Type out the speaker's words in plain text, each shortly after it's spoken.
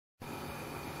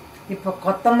இப்போ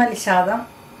கொத்தமல்லி சாதம்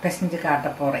பிசைஞ்சு காட்ட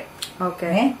போறேன். ஓகே,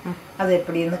 அது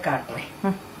எப்படின்னு காட்டுறேன்.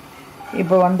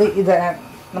 இப்போ இதை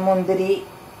முந்திரி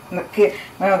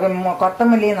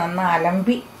கொத்தமல்லியை நல்லா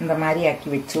அலம்பி இந்த மாதிரி ஆக்கி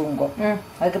வச்சுவோங்க.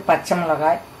 அதுக்கு பச்சை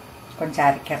மிளகாய் கொஞ்சம்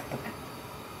அரைக்கிறதுக்கு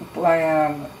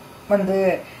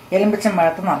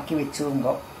எலும்பிச்சம்பழத்தை நறுக்கி வச்சுவோங்க.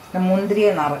 இந்த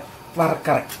முந்திரியை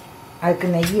வறுக்கிறேன். அதுக்கு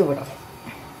நெய் விடுறேன்.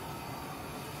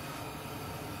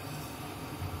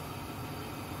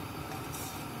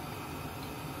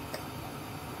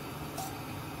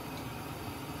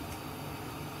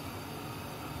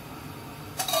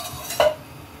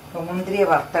 முந்திரியை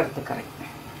வறுத்தெடுத்துக்கிறேன்.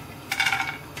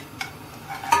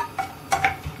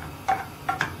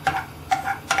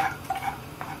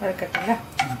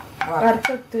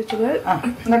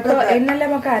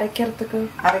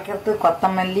 அரைக்கிறதுக்கு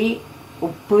கொத்தமல்லி,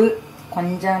 உப்பு,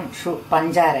 கொஞ்சம்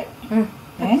பஞ்சாரை,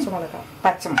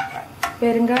 பச்சை மிளகாய்,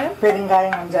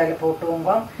 பெருங்காயம் கொஞ்சம் அதில்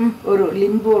போட்டுவோங்க. ஒரு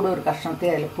லிம்போடு ஒரு கஷ்டத்தை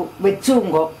அதில்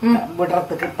வச்சுவோங்க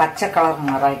விடுறதுக்கு பச்சை கலர்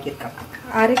மாறாக்கி இருக்கிறதுக்கு.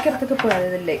 அரைக்கிறதுக்கு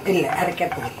போறதில்லை. இல்ல,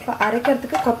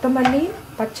 அரைக்கிறதுக்கு கொத்தமல்லி,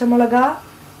 பச்சை மிளகா,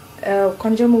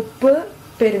 கொஞ்சம் உப்பு,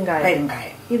 பெருங்காயம்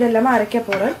இதெல்லாமே அரைக்க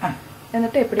போறேன்.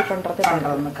 എന്നിട്ട് எப்படி பண்றது?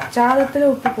 சாதத்துல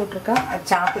உப்பு போட்டிருக்கா?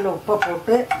 சாதத்துல உப்பை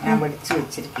போட்டு நான் வடிச்சு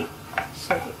வச்சிருக்கேன்.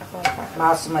 சரி,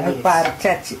 பாசுமதி இப்ப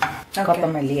அரைச்சாச்சு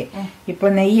கொத்தமல்லியே. இப்ப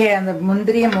நெய்ய அந்த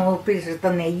முந்திரிய மூப்பி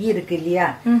எடுத்த நெய் இருக்கு இல்லையா,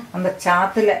 அந்த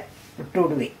சாத்துல விட்டு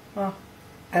விடுவேன்.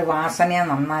 அது வாசனையா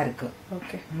நல்லா இருக்கு.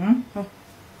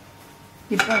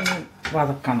 இப்ப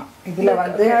வதக்கணும். இதுல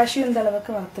காஷ்யூ இந்த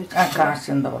அளவுக்கு வறுத்து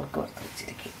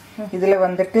வச்சிருக்கேன். இதுல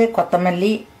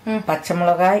கொத்தமல்லி, பச்சை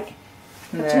மிளகாய்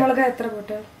எத்தனை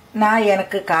போட்டு? நான்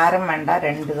எனக்கு காரம் வேண்டாம்,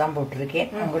 2 தான் போட்டிருக்கேன்.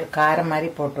 உங்களுக்கு காரம் மாதிரி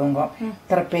போட்டுவோங்க.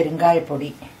 இத்தனை பெருங்காய பொடி,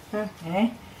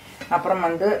 அப்புறம்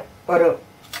ஒரு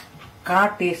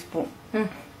 1/4 டீஸ்பூன்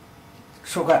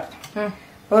சுகர்,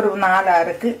 ஒரு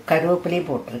 4-6 கருவேப்பிலையும்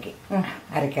போட்டிருக்கேன்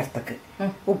அரைக்கிறதுக்கு.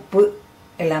 உப்பு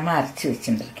எல்லாமே அரைச்சி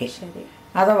வச்சுருக்கேன்.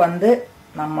 அதை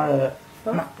நம்ம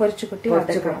பொரிச்சு கொட்டி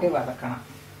வதக்கணும்.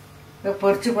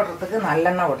 பொரிச்சு போடுறதுக்கு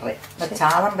நல்லெண்ணெய் விடுறேன். இந்த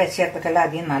சாதம் பிசையறதுக்கெல்லாம்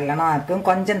அதிகம் நல்லெண்ணெய் இருக்கும்.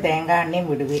 கொஞ்சம் தேங்காய் எண்ணெயும்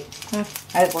விடுவேன்.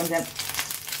 அது கொஞ்சம்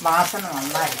வாசனை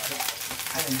நல்லா இருக்கும்.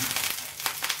 அது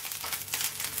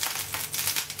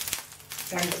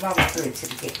 2 விட்டு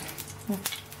வச்சிருக்கேன்.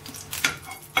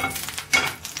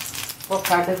 இப்போ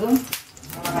கடுகும்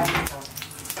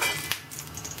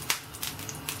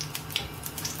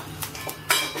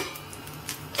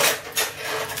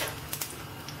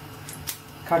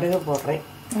போடுறேன்.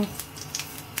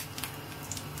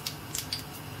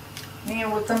 நீங்க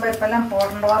உளுத்தம்பருப்பெல்லாம்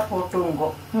போடண்டவா போட்டுவோங்கோ,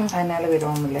 அதனால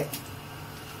விரும்பமில்லை.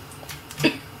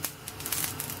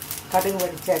 கடுகு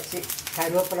வடிச்சாச்சு,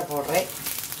 கருவேப்பிலை போடுறேன்,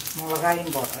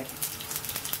 மிளகாயும் போடுறேன்.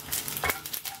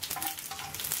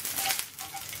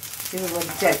 இது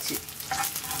வடிச்சாச்சு.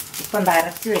 இப்போ இந்த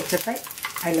அரைச்சி வச்சதை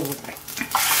அதில் விடுறேன்.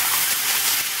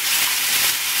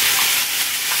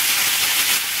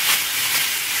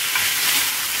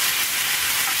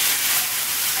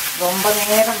 ரொம்ப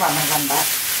நேரம் வதங்கண்டா,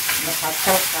 இந்த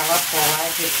பச்சை கலர்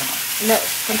போகாது இருக்கணும். இல்லை,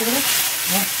 கொஞ்சம்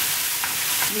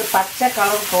இந்த பச்சை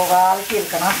கலர் போகாது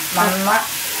இருக்கணும். நல்லா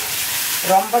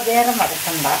ரொம்ப நேரம்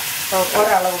வதக்கண்டா,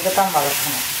 ஓரளவுக்கு தான்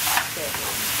வதக்கணும்.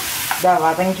 இதை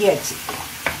வதங்கியாச்சு.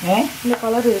 இந்த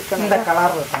கலர்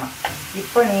இருக்கணும்.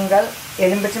 இப்போ நீங்கள்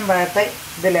எலும்பிச்சம்பழத்தை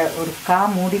இதில் ஒரு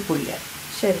மூடி புளியணும்.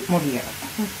 சரி, முடியணும்.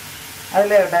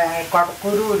 அதில்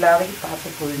குரு இல்லாதக்கு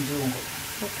பார்த்து புழிஞ்சுவோங்க.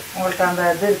 உங்களுக்கு அந்த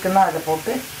இது இருக்குன்னா அதை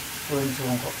போட்டு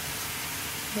புழிஞ்சுவோங்க.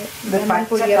 இந்த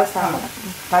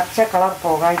பச்சை கலர்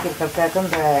போகாய்க்கு இருக்கிறதுக்கு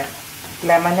இந்த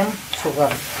லெமனும்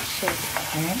சுகரும்.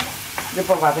 இது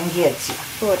இப்போ வதங்கியாச்சு.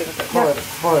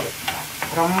 போரு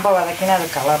ரொம்ப வதக்கினா அது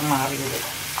கலர் மாறிடுது.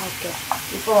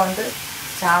 இப்போ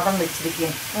சாதம்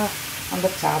வச்சிருக்கேன். அந்த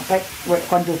சாதத்தை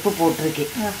கொஞ்சம் உப்பு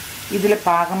போட்டிருக்கேன். இதில்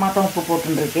பாகமாக தான் உப்பு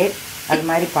போட்டுருக்கேன். அது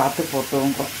மாதிரி பார்த்து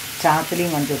போட்டுவோங்க.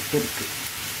 சாதத்துலேயும் கொஞ்சம் உப்பு இருக்குது.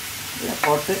 இதில்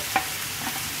போட்டு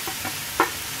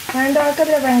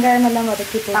வெங்காயம் எல்லாம்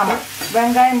வதக்கி போட்டு, ஆமாம்,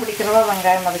 வெங்காயம் பிடிக்கிறவா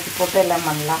வெங்காயம் வதக்கி போட்டு எல்லாம்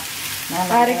பண்ணலாம்.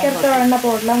 அரைக்கிறத எண்ணெய்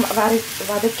போடலாம்,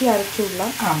 வதக்கி அரைச்சி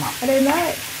விடலாம். ஆமாம், இல்லைன்னா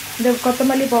இந்த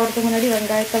கொத்தமல்லி போடுறதுக்கு முன்னாடி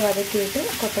வெங்காயத்தை வதக்கிட்டு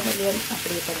கொத்தமல்லி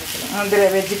அப்படியே பண்ணிக்கலாம்.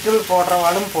 இதில் வெஜிடபிள்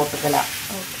போடுறவாலும் போட்டுக்கலாம்.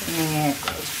 நீங்கள்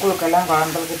ஸ்கூலுக்கெல்லாம்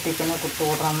குழந்தைகளுக்கு டிஃபனு கொடுத்து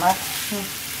விட்றோம்னா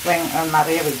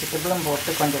நிறைய வெஜிடபிளும் போட்டு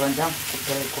கொஞ்சம் கொஞ்சம்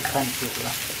கொடுத்து அனுப்பி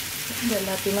விடலாம். இது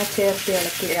எல்லாத்தையுமே சேர்த்து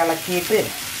இலக்கிட்டு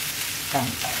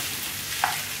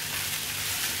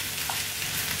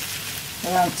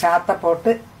சாத்தை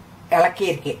போட்டு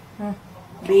இலக்கியிருக்கேன்.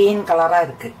 க்ரீன் கலராக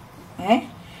இருக்குது.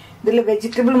 இதில்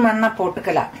வெஜிடபிள் மண்ணா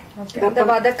போட்டுக்கலாம்.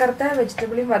 வதக்கிறத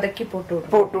வெஜிடபிளையும் வதக்கி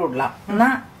போட்டு விடலாம்.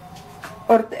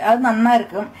 அது நல்லா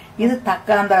இருக்கும். இது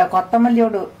அந்த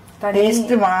கொத்தமல்லியோட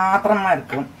டேஸ்ட் மாத்திரமா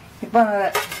இருக்கும். இப்போ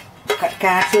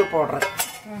cashew பவுடர்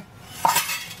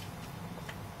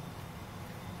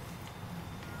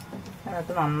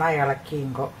അത് നന്നായി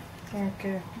ഇളക്കിയുങ്കോ.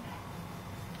 Okay.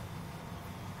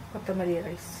 കൊത്തമല്ലി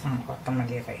rice.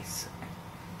 കൊത്തമല്ലി rice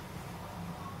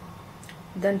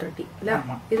then ready. La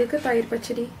idukku തൈര്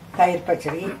പച്ചടി. തൈര്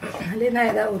പച്ചടി അല്ലേനാ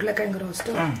ഏതാ ഉരുളക്കിഴങ്ങ്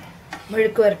റോസ്റ്റോ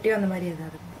മെഴുക്ക് വരട്ടിയോ அந்த மாதிரி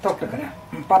ஏதாவது தொட்டுக்கலாம்.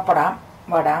 பப்படம்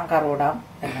வடம் கருவடம்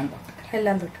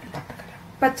எல்லாம் தொட்டுக்கலாம்.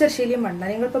 பச்சரிசியிலையும்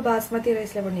பண்ணலாம். நீங்க இப்ப பாஸ்மதி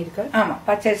ரைஸ்ல பண்ணிருக்க? ஆமா,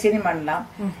 பச்சரிசியிலையும் பண்ணலாம்.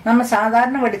 நம்ம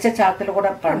சாதாரண வடிச்ச சாத்துல கூட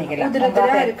பண்ணிக்கலாம்.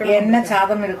 என்ன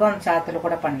சாதம் இருக்கோ அந்த சாத்துல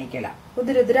கூட பண்ணிக்கலாம்.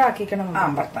 உதிர உதிர ஆக்கிக்கணும். ஆ,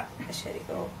 பர்த்தா. சரி,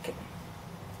 ஓகே,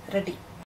 ரெடி.